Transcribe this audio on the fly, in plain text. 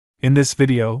In this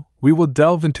video, we will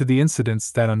delve into the incidents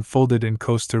that unfolded in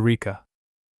Costa Rica.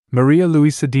 Maria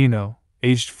Luisa Dino,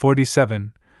 aged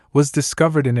 47, was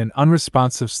discovered in an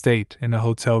unresponsive state in a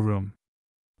hotel room.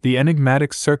 The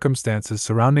enigmatic circumstances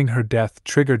surrounding her death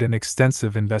triggered an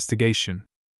extensive investigation.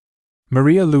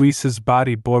 Maria Luisa's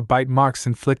body bore bite marks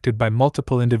inflicted by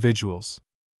multiple individuals.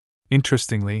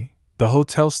 Interestingly, the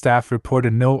hotel staff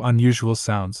reported no unusual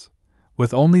sounds,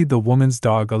 with only the woman's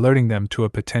dog alerting them to a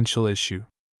potential issue.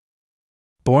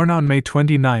 Born on May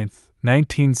 29,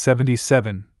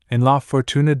 1977, in La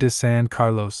Fortuna de San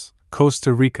Carlos,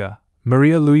 Costa Rica,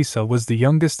 Maria Luisa was the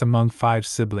youngest among 5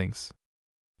 siblings.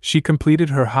 She completed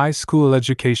her high school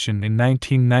education in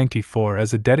 1994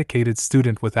 as a dedicated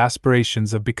student with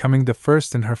aspirations of becoming the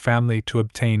first in her family to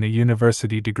obtain a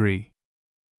university degree.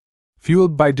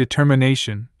 Fueled by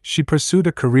determination, she pursued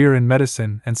a career in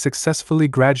medicine and successfully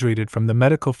graduated from the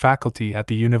medical faculty at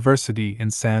the University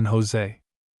in San Jose.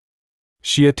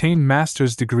 She attained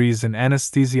master's degrees in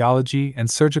anesthesiology and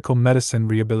surgical medicine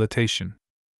rehabilitation.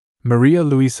 Maria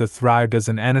Luisa thrived as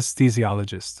an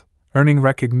anesthesiologist, earning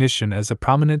recognition as a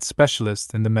prominent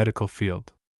specialist in the medical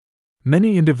field.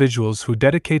 Many individuals who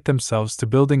dedicate themselves to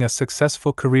building a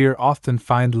successful career often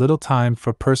find little time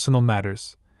for personal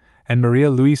matters, and Maria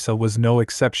Luisa was no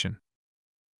exception.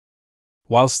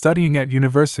 While studying at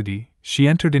university, she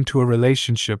entered into a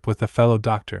relationship with a fellow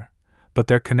doctor, but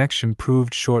their connection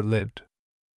proved short-lived.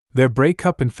 Their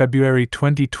breakup in February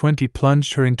 2020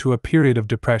 plunged her into a period of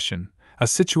depression, a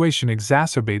situation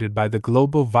exacerbated by the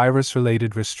global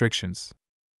virus-related restrictions.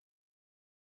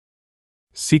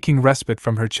 Seeking respite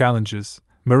from her challenges,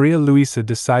 Maria Luisa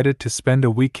decided to spend a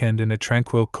weekend in a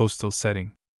tranquil coastal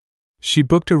setting. She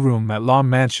booked a room at La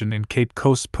Mansion in Cape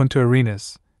Coast, Punta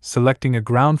Arenas, selecting a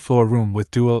ground-floor room with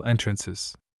dual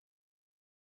entrances.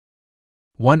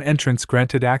 One entrance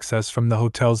granted access from the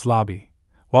hotel's lobby,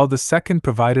 while the second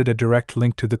provided a direct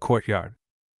link to the courtyard.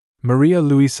 Maria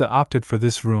Luisa opted for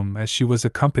this room as she was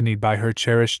accompanied by her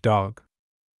cherished dog.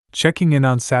 Checking in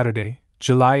on Saturday,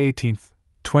 July 18,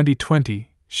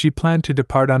 2020, she planned to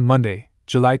depart on Monday,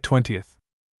 July 20.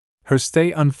 Her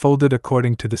stay unfolded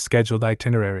according to the scheduled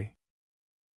itinerary.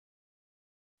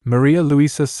 Maria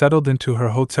Luisa settled into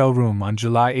her hotel room on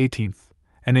July 18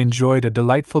 and enjoyed a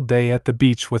delightful day at the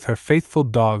beach with her faithful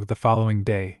dog the following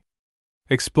day.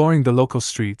 Exploring the local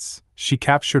streets, she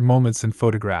captured moments in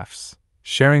photographs,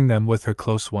 sharing them with her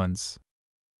close ones.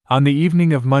 On the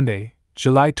evening of Monday,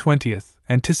 July 20th,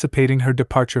 anticipating her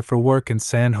departure for work in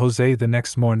San Jose the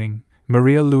next morning,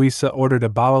 Maria Luisa ordered a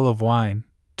bottle of wine,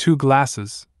 2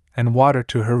 glasses, and water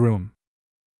to her room.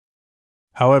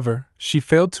 However, she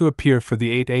failed to appear for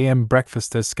the 8 a.m.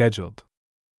 breakfast as scheduled.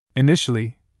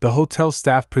 Initially, the hotel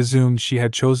staff presumed she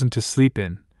had chosen to sleep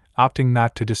in, opting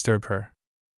not to disturb her.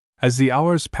 As the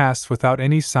hours passed without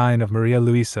any sign of Maria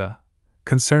Luisa,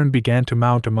 concern began to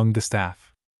mount among the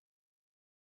staff.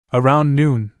 Around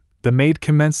noon, the maid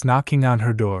commenced knocking on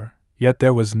her door, yet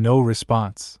there was no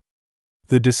response.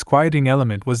 The disquieting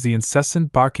element was the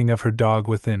incessant barking of her dog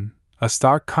within, a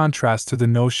stark contrast to the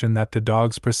notion that the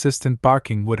dog's persistent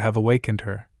barking would have awakened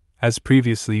her, as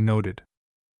previously noted.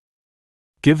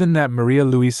 Given that Maria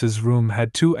Luisa's room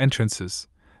had 2 entrances,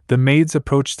 the maids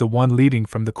approached the one leading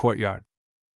from the courtyard.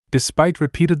 Despite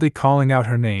repeatedly calling out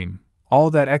her name, all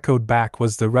that echoed back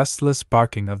was the restless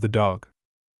barking of the dog.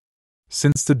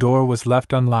 Since the door was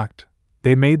left unlocked,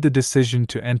 they made the decision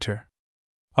to enter.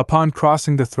 Upon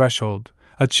crossing the threshold,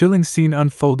 a chilling scene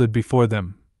unfolded before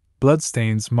them.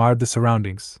 Bloodstains marred the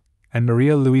surroundings, and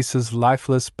Maria Luisa's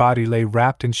lifeless body lay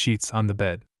wrapped in sheets on the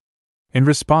bed. In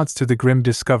response to the grim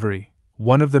discovery,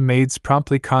 one of the maids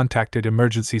promptly contacted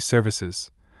emergency services,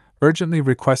 urgently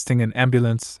requesting an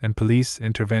ambulance and police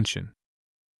intervention.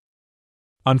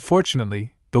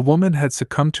 Unfortunately, the woman had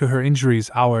succumbed to her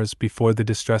injuries hours before the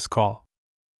distress call.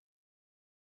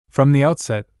 From the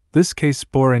outset, this case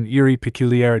bore an eerie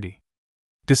peculiarity.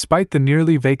 Despite the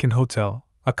nearly vacant hotel,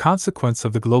 a consequence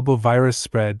of the global virus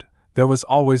spread, there was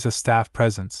always a staff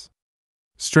presence.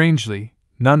 Strangely,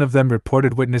 none of them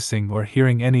reported witnessing or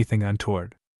hearing anything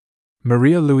untoward.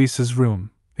 Maria Luisa's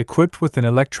room, equipped with an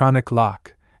electronic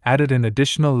lock, added an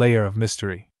additional layer of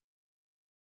mystery.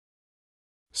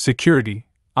 Security,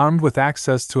 armed with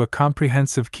access to a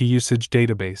comprehensive key usage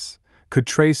database, could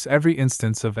trace every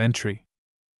instance of entry.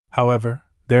 However,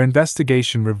 their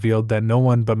investigation revealed that no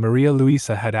one but Maria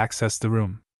Luisa had accessed the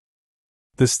room.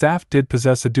 The staff did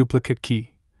possess a duplicate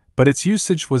key, but its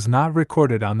usage was not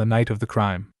recorded on the night of the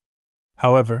crime.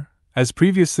 However, as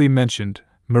previously mentioned,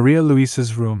 Maria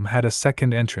Luisa's room had a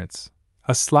second entrance,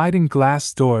 a sliding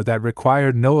glass door that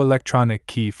required no electronic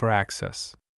key for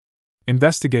access.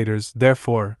 Investigators,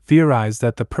 therefore, theorized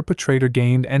that the perpetrator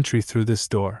gained entry through this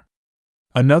door.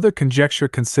 Another conjecture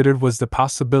considered was the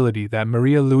possibility that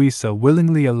Maria Luisa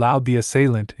willingly allowed the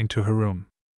assailant into her room.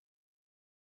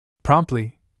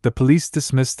 Promptly, the police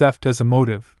dismissed theft as a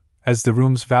motive, as the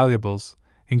room's valuables,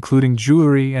 including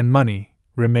jewelry and money,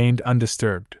 remained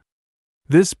undisturbed.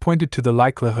 This pointed to the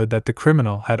likelihood that the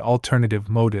criminal had alternative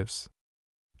motives.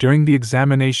 During the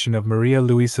examination of Maria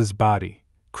Luisa's body,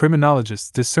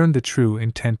 criminologists discerned the true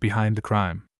intent behind the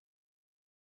crime.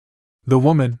 The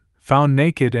woman, found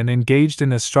naked and engaged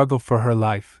in a struggle for her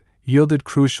life, yielded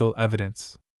crucial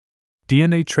evidence.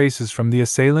 DNA traces from the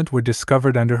assailant were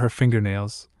discovered under her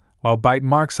fingernails, while bite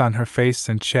marks on her face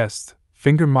and chest,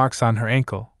 finger marks on her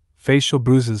ankle, facial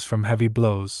bruises from heavy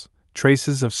blows,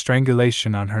 traces of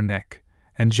strangulation on her neck,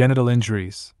 and genital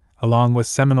injuries, along with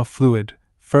seminal fluid,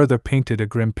 further painted a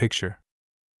grim picture.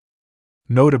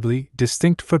 Notably,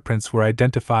 distinct footprints were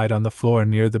identified on the floor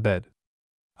near the bed.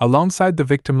 Alongside the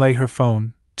victim lay her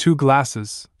phone, 2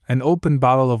 glasses, an open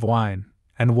bottle of wine,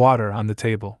 and water on the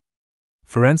table.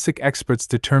 Forensic experts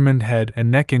determined head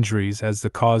and neck injuries as the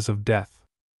cause of death.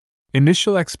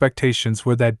 Initial expectations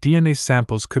were that DNA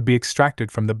samples could be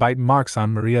extracted from the bite marks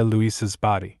on Maria Luisa's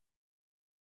body.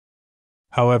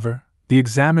 However, the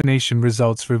examination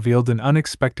results revealed an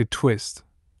unexpected twist.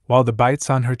 While the bites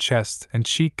on her chest and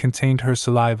cheek contained her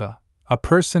saliva, a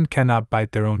person cannot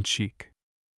bite their own cheek.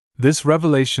 This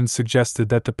revelation suggested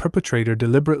that the perpetrator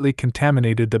deliberately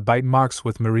contaminated the bite marks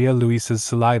with Maria Luisa's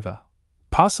saliva,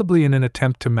 possibly in an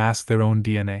attempt to mask their own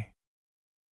DNA.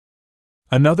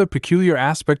 Another peculiar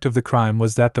aspect of the crime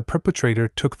was that the perpetrator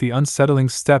took the unsettling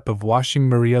step of washing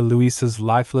Maria Luisa's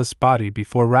lifeless body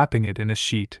before wrapping it in a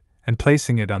sheet and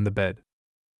placing it on the bed.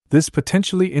 This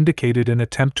potentially indicated an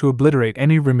attempt to obliterate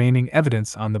any remaining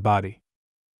evidence on the body.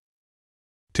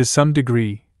 To some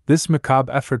degree, this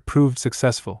macabre effort proved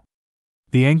successful.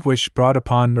 The anguish brought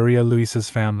upon Maria Luisa's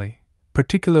family,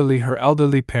 particularly her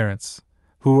elderly parents,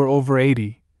 who were over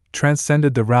 80,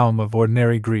 transcended the realm of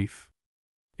ordinary grief.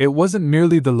 It wasn't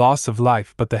merely the loss of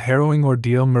life but the harrowing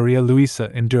ordeal Maria Luisa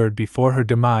endured before her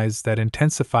demise that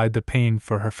intensified the pain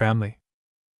for her family.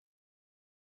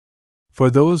 For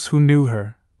those who knew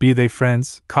her, be they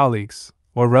friends, colleagues,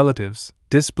 or relatives,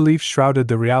 disbelief shrouded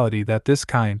the reality that this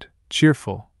kind,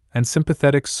 cheerful, and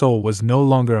sympathetic soul was no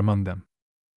longer among them.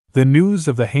 The news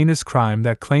of the heinous crime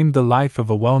that claimed the life of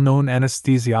a well-known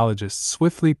anesthesiologist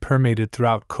swiftly permeated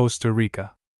throughout Costa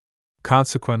Rica.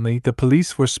 Consequently, the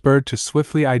police were spurred to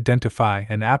swiftly identify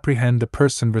and apprehend the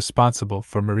person responsible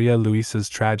for Maria Luisa's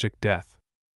tragic death.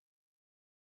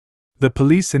 The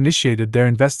police initiated their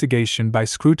investigation by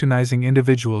scrutinizing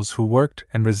individuals who worked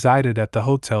and resided at the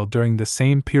hotel during the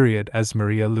same period as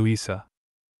Maria Luisa.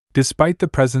 Despite the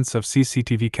presence of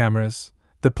CCTV cameras,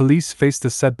 the police faced a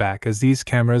setback as these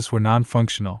cameras were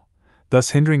non-functional,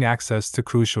 thus hindering access to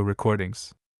crucial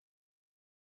recordings.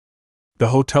 The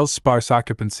hotel's sparse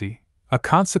occupancy, a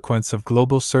consequence of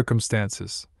global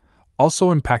circumstances,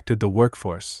 also impacted the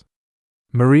workforce.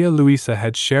 Maria Luisa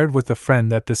had shared with a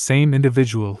friend that the same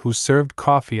individual who served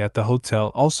coffee at the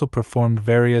hotel also performed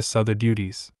various other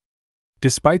duties.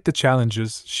 Despite the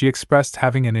challenges, she expressed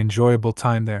having an enjoyable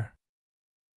time there.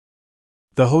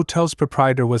 The hotel's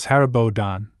proprietor was Haribo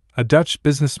Don, a Dutch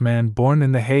businessman born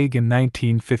in The Hague in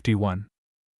 1951.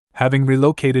 Having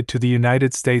relocated to the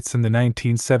United States in the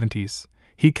 1970s,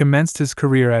 he commenced his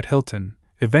career at Hilton,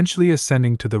 eventually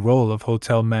ascending to the role of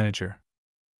hotel manager.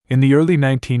 In the early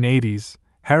 1980s,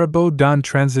 Haribo Don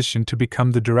transitioned to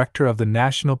become the director of the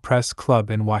National Press Club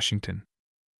in Washington.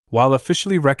 While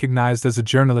officially recognized as a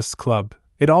journalists' club,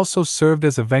 it also served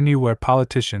as a venue where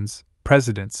politicians,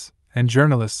 presidents, and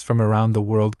journalists from around the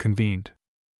world convened.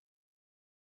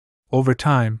 Over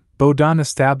time, Bodon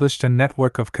established a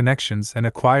network of connections and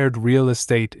acquired real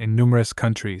estate in numerous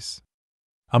countries.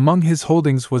 Among his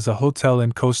holdings was a hotel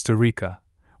in Costa Rica,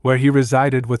 where he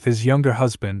resided with his younger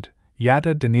husband,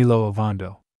 Yata Danilo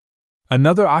Ovando.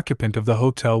 Another occupant of the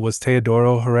hotel was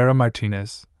Teodoro Herrera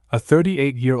Martinez, a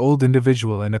 38-year-old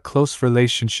individual in a close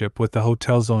relationship with the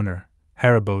hotel's owner,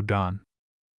 Haribo Don.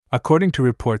 According to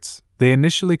reports, they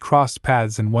initially crossed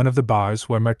paths in one of the bars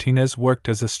where Martinez worked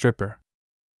as a stripper.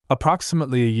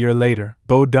 Approximately a year later,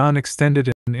 Bodon extended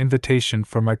an invitation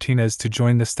for Martinez to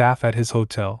join the staff at his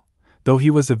hotel, though he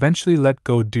was eventually let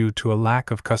go due to a lack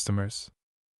of customers.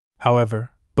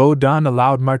 However, Bodon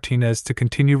allowed Martinez to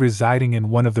continue residing in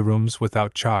one of the rooms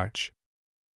without charge.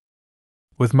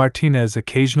 With Martinez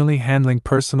occasionally handling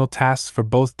personal tasks for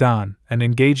both Don and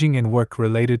engaging in work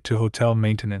related to hotel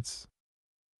maintenance.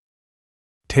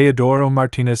 Teodoro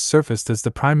Martinez surfaced as the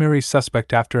primary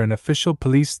suspect after an official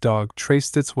police dog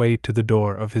traced its way to the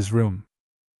door of his room.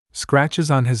 Scratches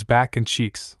on his back and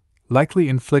cheeks, likely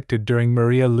inflicted during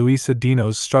Maria Luisa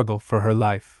Dino's struggle for her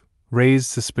life, raised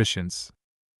suspicions.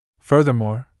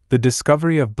 Furthermore, the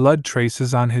discovery of blood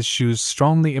traces on his shoes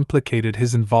strongly implicated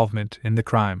his involvement in the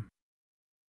crime.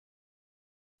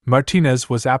 Martinez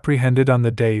was apprehended on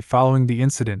the day following the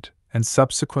incident and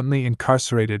subsequently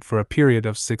incarcerated for a period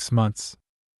of 6 months.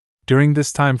 During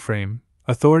this time frame,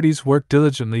 authorities worked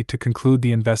diligently to conclude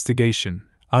the investigation,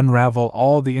 unravel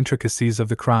all the intricacies of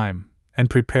the crime,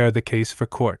 and prepare the case for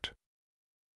court.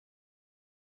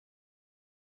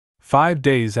 5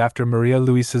 days after Maria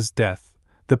Luisa's death,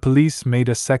 the police made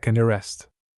a second arrest.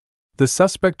 The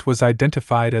suspect was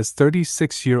identified as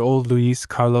 36-year-old Luis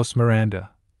Carlos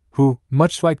Miranda, who,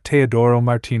 much like Teodoro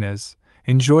Martinez,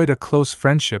 enjoyed a close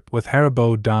friendship with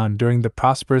Haribo Don during the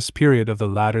prosperous period of the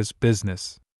latter's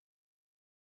business.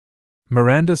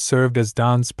 Miranda served as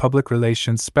Don's public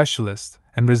relations specialist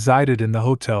and resided in the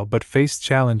hotel but faced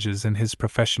challenges in his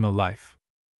professional life.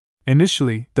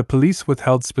 Initially, the police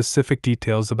withheld specific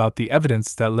details about the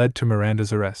evidence that led to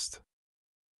Miranda's arrest.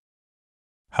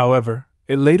 However,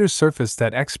 it later surfaced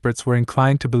that experts were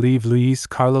inclined to believe Luis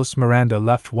Carlos Miranda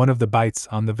left one of the bites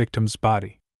on the victim's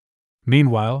body.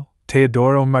 Meanwhile,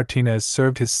 Teodoro Martinez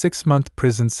served his 6-month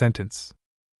prison sentence.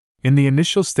 In the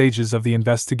initial stages of the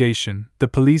investigation, the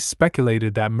police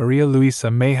speculated that Maria Luisa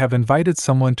may have invited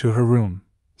someone to her room,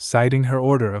 citing her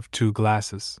order of 2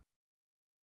 glasses.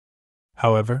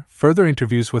 However, further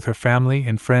interviews with her family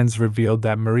and friends revealed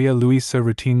that Maria Luisa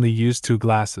routinely used 2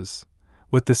 glasses,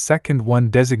 with the second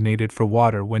one designated for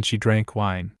water when she drank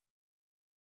wine.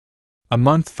 A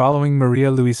month following Maria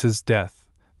Luisa's death,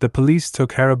 the police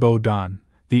took Haribo Don,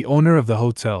 the owner of the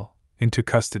hotel, into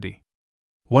custody.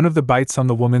 One of the bites on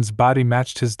the woman's body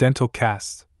matched his dental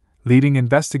cast, leading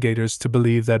investigators to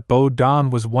believe that Bo Don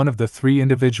was one of the 3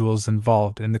 individuals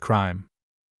involved in the crime.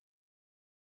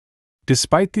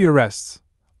 Despite the arrests,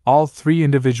 all 3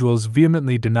 individuals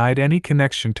vehemently denied any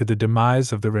connection to the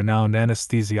demise of the renowned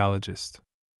anesthesiologist.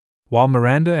 While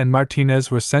Miranda and Martinez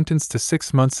were sentenced to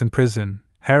 6 months in prison,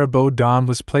 Haribo Don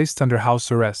was placed under house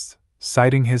arrest,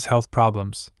 citing his health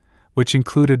problems, which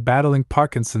included battling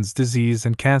Parkinson's disease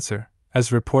and cancer, as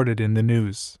reported in the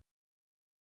news.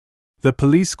 The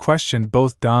police questioned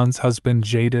both Don's husband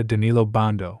Jada Danilo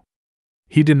Bando.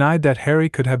 He denied that Harry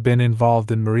could have been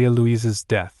involved in Maria Luisa's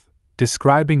death,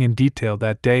 describing in detail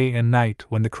that day and night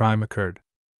when the crime occurred.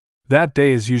 That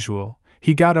day, as usual,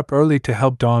 he got up early to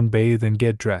help Dawn bathe and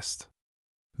get dressed.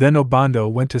 Then Obando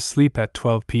went to sleep at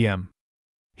 12 p.m.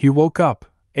 He woke up,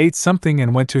 ate something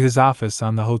and went to his office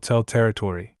on the hotel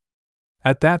territory.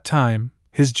 At that time,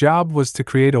 his job was to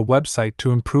create a website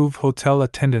to improve hotel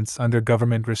attendance under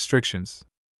government restrictions.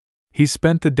 He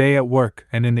spent the day at work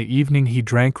and in the evening he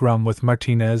drank rum with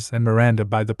Martinez and Miranda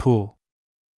by the pool.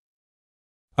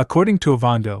 According to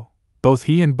Ovando, both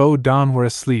he and Bo Don were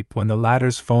asleep when the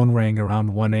latter's phone rang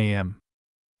around 1 a.m.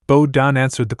 Bo Don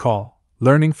answered the call,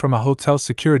 learning from a hotel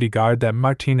security guard that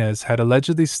Martinez had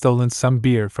allegedly stolen some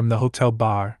beer from the hotel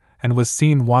bar and was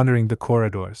seen wandering the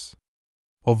corridors.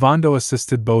 Ovando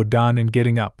assisted Bo Don in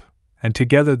getting up, and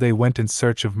together they went in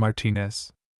search of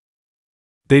Martinez.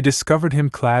 They discovered him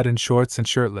clad in shorts and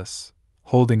shirtless,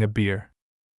 holding a beer.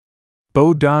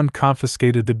 Bo Don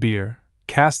confiscated the beer,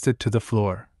 cast it to the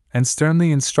floor, and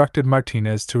sternly instructed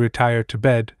Martinez to retire to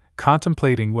bed,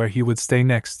 contemplating where he would stay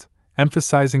next,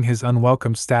 emphasizing his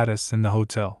unwelcome status in the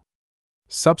hotel.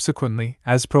 Subsequently,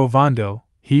 as per Ovando,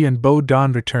 he and Bo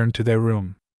Don returned to their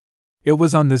room. It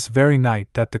was on this very night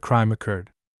that the crime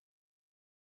occurred.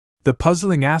 The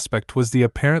puzzling aspect was the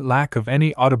apparent lack of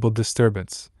any audible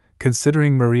disturbance,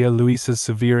 considering Maria Luisa's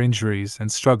severe injuries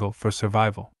and struggle for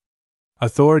survival.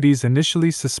 Authorities initially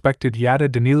suspected Yada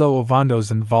Danilo Ovando's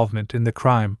involvement in the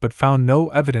crime but found no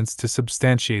evidence to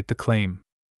substantiate the claim.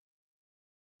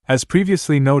 As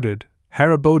previously noted,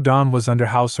 Haribo Don was under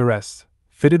house arrest,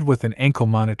 fitted with an ankle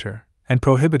monitor, and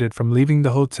prohibited from leaving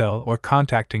the hotel or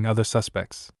contacting other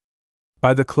suspects.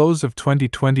 By the close of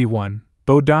 2021,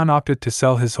 Bo Don opted to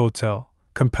sell his hotel,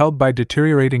 compelled by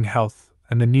deteriorating health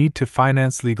and the need to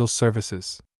finance legal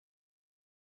services.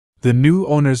 The new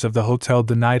owners of the hotel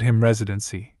denied him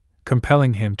residency,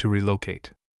 compelling him to relocate.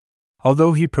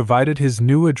 Although he provided his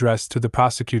new address to the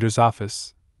prosecutor's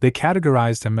office, they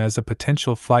categorized him as a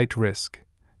potential flight risk,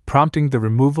 prompting the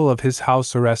removal of his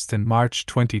house arrest in March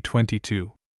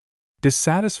 2022.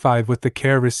 Dissatisfied with the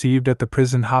care received at the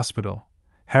prison hospital,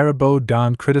 Haribo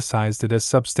Don criticized it as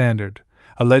substandard,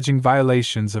 alleging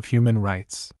violations of human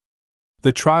rights.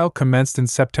 The trial commenced in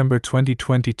September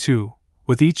 2022,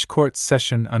 with each court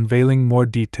session unveiling more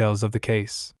details of the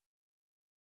case.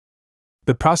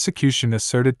 The prosecution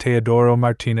asserted Teodoro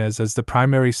Martinez as the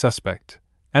primary suspect,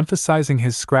 emphasizing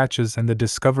his scratches and the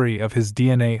discovery of his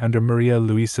DNA under Maria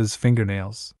Luisa's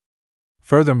fingernails.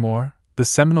 Furthermore, the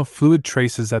seminal fluid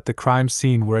traces at the crime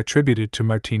scene were attributed to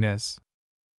Martinez.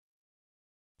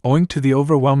 Owing to the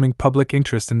overwhelming public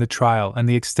interest in the trial and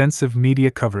the extensive media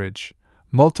coverage,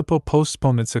 multiple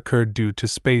postponements occurred due to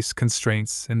space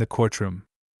constraints in the courtroom.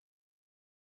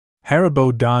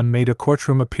 Haribo Don made a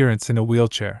courtroom appearance in a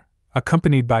wheelchair,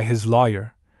 accompanied by his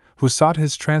lawyer, who sought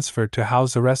his transfer to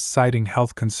house arrest citing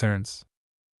health concerns.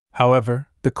 However,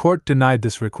 the court denied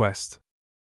this request.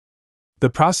 The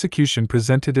prosecution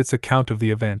presented its account of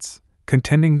the events,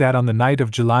 contending that on the night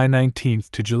of July 19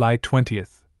 to July 20,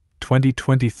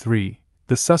 2023,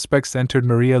 the suspects entered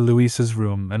Maria Luisa's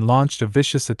room and launched a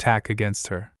vicious attack against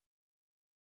her.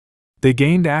 They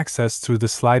gained access through the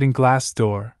sliding glass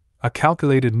door, a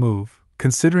calculated move,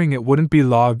 considering it wouldn't be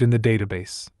logged in the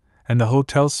database, and the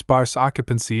hotel's sparse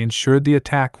occupancy ensured the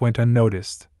attack went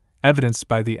unnoticed, evidenced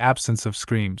by the absence of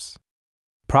screams.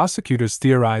 Prosecutors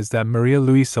theorized that Maria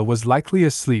Luisa was likely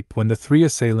asleep when the three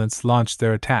assailants launched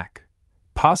their attack,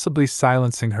 possibly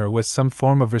silencing her with some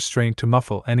form of restraint to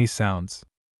muffle any sounds.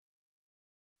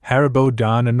 Haribo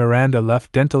Don and Miranda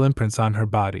left dental imprints on her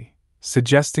body,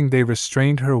 suggesting they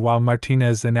restrained her while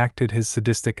Martinez enacted his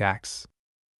sadistic acts.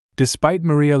 Despite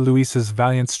Maria Luisa's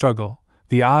valiant struggle,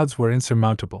 the odds were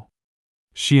insurmountable.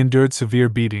 She endured severe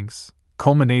beatings,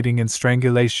 culminating in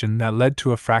strangulation that led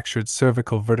to a fractured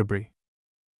cervical vertebrae.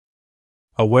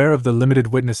 Aware of the limited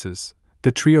witnesses,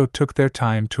 the trio took their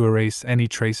time to erase any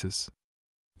traces.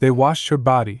 They washed her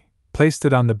body, placed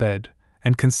it on the bed,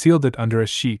 and concealed it under a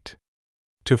sheet.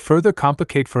 To further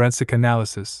complicate forensic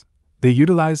analysis, they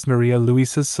utilized Maria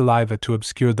Luisa's saliva to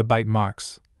obscure the bite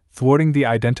marks, thwarting the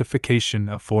identification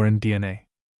of foreign DNA.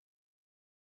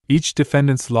 Each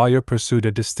defendant's lawyer pursued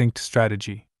a distinct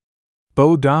strategy.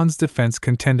 Bo Don's defense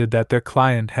contended that their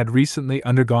client had recently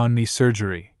undergone knee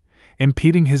surgery,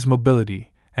 impeding his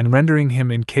mobility and rendering him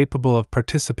incapable of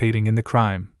participating in the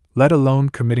crime, let alone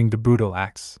committing the brutal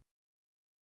acts.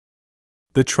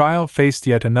 The trial faced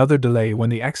yet another delay when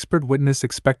the expert witness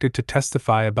expected to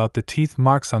testify about the teeth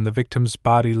marks on the victim's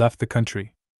body left the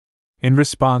country. In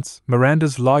response,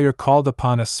 Miranda's lawyer called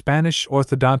upon a Spanish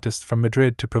orthodontist from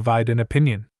Madrid to provide an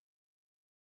opinion.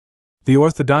 The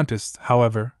orthodontist,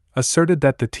 however, asserted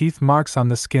that the teeth marks on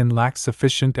the skin lacked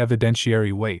sufficient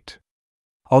evidentiary weight.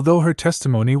 Although her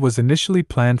testimony was initially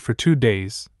planned for 2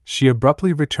 days, she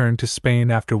abruptly returned to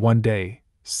Spain after 1 day,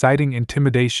 citing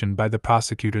intimidation by the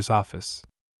prosecutor's office.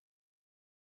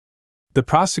 The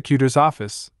prosecutor's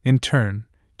office, in turn,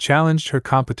 challenged her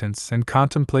competence and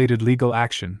contemplated legal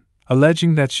action,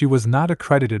 alleging that she was not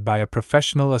accredited by a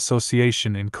professional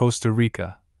association in Costa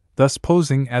Rica, thus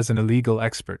posing as an illegal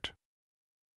expert.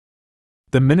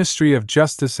 The Ministry of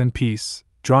Justice and Peace,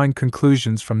 drawing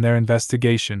conclusions from their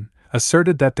investigation,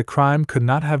 asserted that the crime could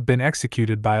not have been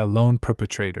executed by a lone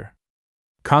perpetrator.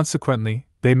 Consequently,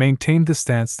 they maintained the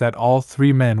stance that all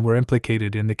 3 men were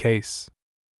implicated in the case.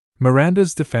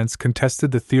 Miranda's defense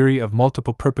contested the theory of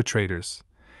multiple perpetrators,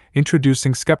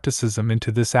 introducing skepticism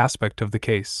into this aspect of the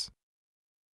case.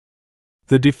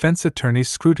 The defense attorneys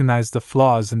scrutinized the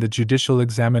flaws in the judicial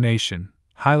examination,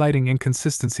 highlighting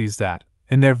inconsistencies that,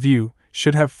 in their view,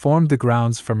 should have formed the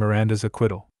grounds for Miranda's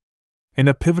acquittal. In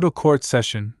a pivotal court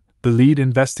session, the lead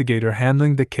investigator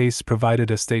handling the case provided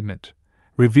a statement,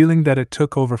 revealing that it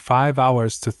took over 5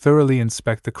 hours to thoroughly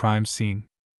inspect the crime scene.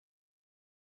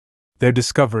 Their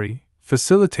discovery,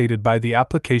 facilitated by the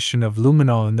application of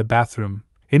luminol in the bathroom,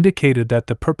 indicated that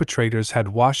the perpetrators had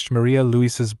washed Maria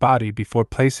Luisa's body before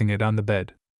placing it on the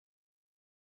bed.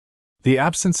 The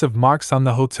absence of marks on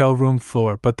the hotel room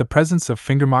floor but the presence of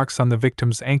finger marks on the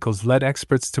victim's ankles led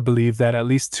experts to believe that at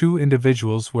least 2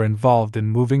 individuals were involved in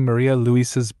moving Maria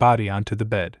Luisa's body onto the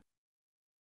bed.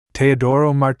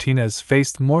 Teodoro Martinez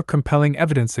faced more compelling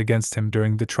evidence against him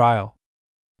during the trial.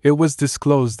 It was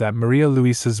disclosed that Maria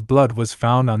Luisa's blood was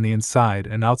found on the inside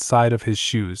and outside of his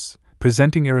shoes,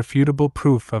 presenting irrefutable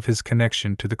proof of his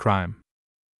connection to the crime.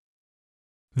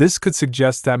 This could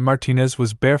suggest that Martinez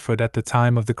was barefoot at the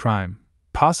time of the crime,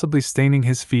 possibly staining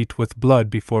his feet with blood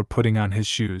before putting on his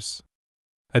shoes.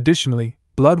 Additionally,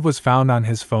 blood was found on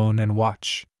his phone and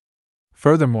watch.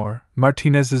 Furthermore,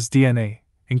 Martinez's DNA,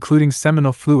 including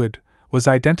seminal fluid, was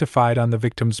identified on the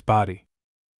victim's body.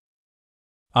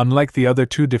 Unlike the other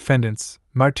 2 defendants,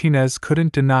 Martinez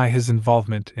couldn't deny his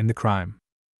involvement in the crime.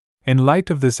 In light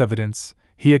of this evidence,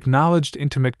 he acknowledged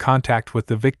intimate contact with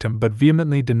the victim but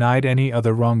vehemently denied any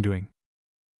other wrongdoing.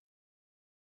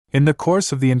 In the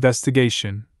course of the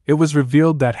investigation, it was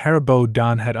revealed that Haribo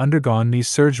Don had undergone knee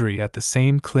surgery at the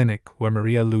same clinic where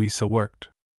Maria Luisa worked.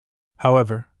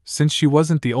 However, since she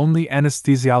wasn't the only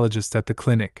anesthesiologist at the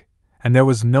clinic, and there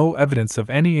was no evidence of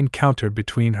any encounter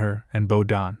between her and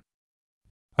Baudin.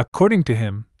 According to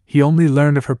him, he only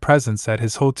learned of her presence at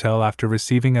his hotel after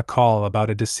receiving a call about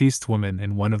a deceased woman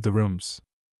in one of the rooms.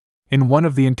 In one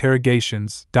of the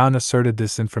interrogations, Don asserted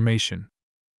this information.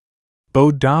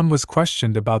 Baudin was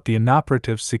questioned about the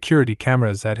inoperative security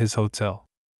cameras at his hotel.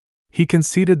 He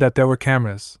conceded that there were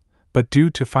cameras, but due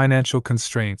to financial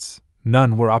constraints,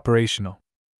 none were operational.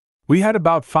 "We had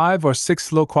about 5 or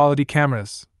 6 low-quality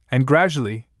cameras, and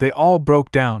gradually, they all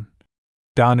broke down,"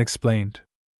 Don explained.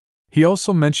 He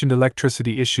also mentioned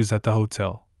electricity issues at the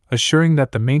hotel, assuring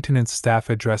that the maintenance staff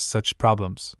addressed such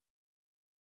problems.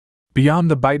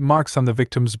 Beyond the bite marks on the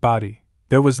victim's body,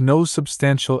 there was no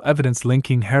substantial evidence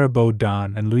linking Haribo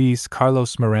Don and Luis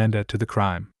Carlos Miranda to the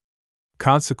crime.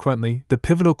 Consequently, the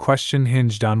pivotal question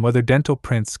hinged on whether dental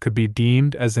prints could be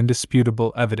deemed as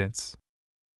indisputable evidence.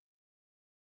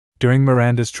 During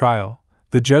Miranda's trial,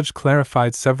 the judge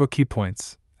clarified several key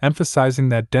points, emphasizing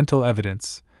that dental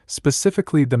evidence,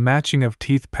 specifically the matching of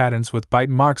teeth patterns with bite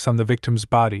marks on the victim's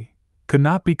body, could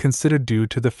not be considered due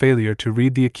to the failure to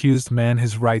read the accused man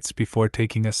his rights before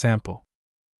taking a sample.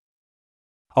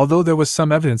 Although there was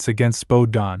some evidence against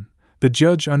Baudin, the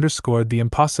judge underscored the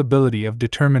impossibility of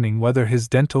determining whether his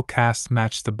dental cast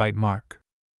matched the bite mark.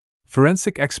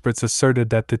 Forensic experts asserted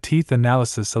that the teeth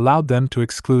analysis allowed them to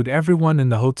exclude everyone in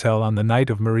the hotel on the night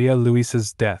of Maria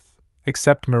Luisa's death,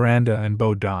 except Miranda and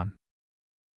Baudin.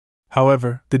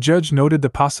 However, the judge noted the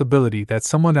possibility that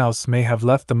someone else may have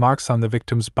left the marks on the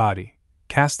victim's body,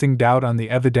 casting doubt on the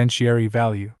evidentiary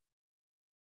value.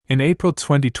 In April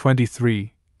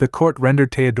 2023, the court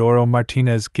rendered Teodoro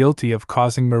Martinez guilty of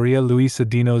causing Maria Luisa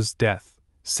Dino's death,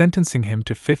 sentencing him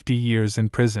to 50 years in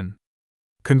prison.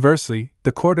 Conversely,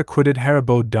 the court acquitted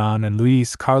Haribo Don and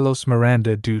Luis Carlos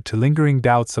Miranda due to lingering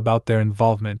doubts about their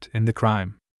involvement in the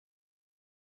crime.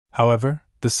 However,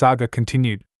 the saga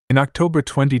continued. In October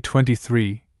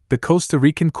 2023, the Costa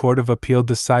Rican Court of Appeal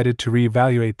decided to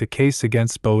reevaluate the case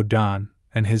against Baudin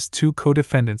and his 2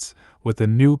 co-defendants with a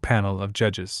new panel of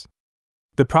judges.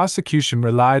 The prosecution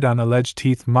relied on alleged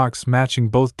teeth marks matching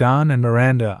both Don and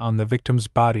Miranda on the victim's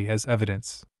body as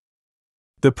evidence.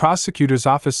 The prosecutor's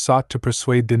office sought to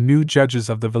persuade the new judges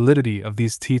of the validity of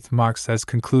these teeth marks as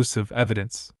conclusive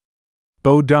evidence.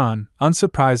 Baudin,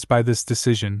 unsurprised by this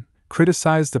decision,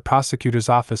 criticized the prosecutor's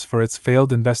office for its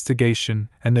failed investigation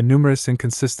and the numerous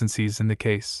inconsistencies in the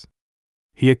case.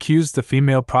 He accused the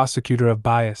female prosecutor of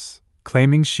bias,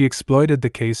 claiming she exploited the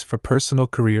case for personal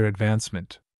career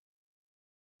advancement.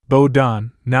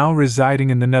 Baudin, now residing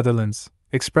in the Netherlands,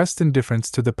 expressed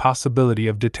indifference to the possibility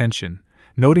of detention,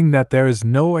 noting that there is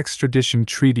no extradition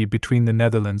treaty between the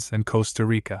Netherlands and Costa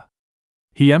Rica.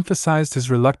 He emphasized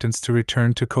his reluctance to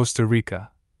return to Costa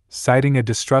Rica, citing a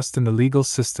distrust in the legal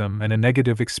system and a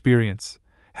negative experience,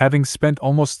 having spent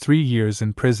almost 3 years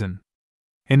in prison.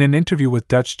 In an interview with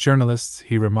Dutch journalists,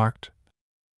 he remarked,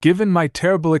 "Given my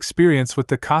terrible experience with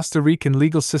the Costa Rican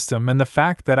legal system and the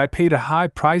fact that I paid a high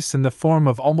price in the form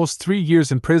of almost 3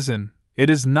 years in prison, it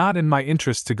is not in my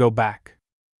interest to go back."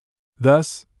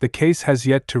 Thus, the case has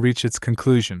yet to reach its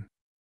conclusion.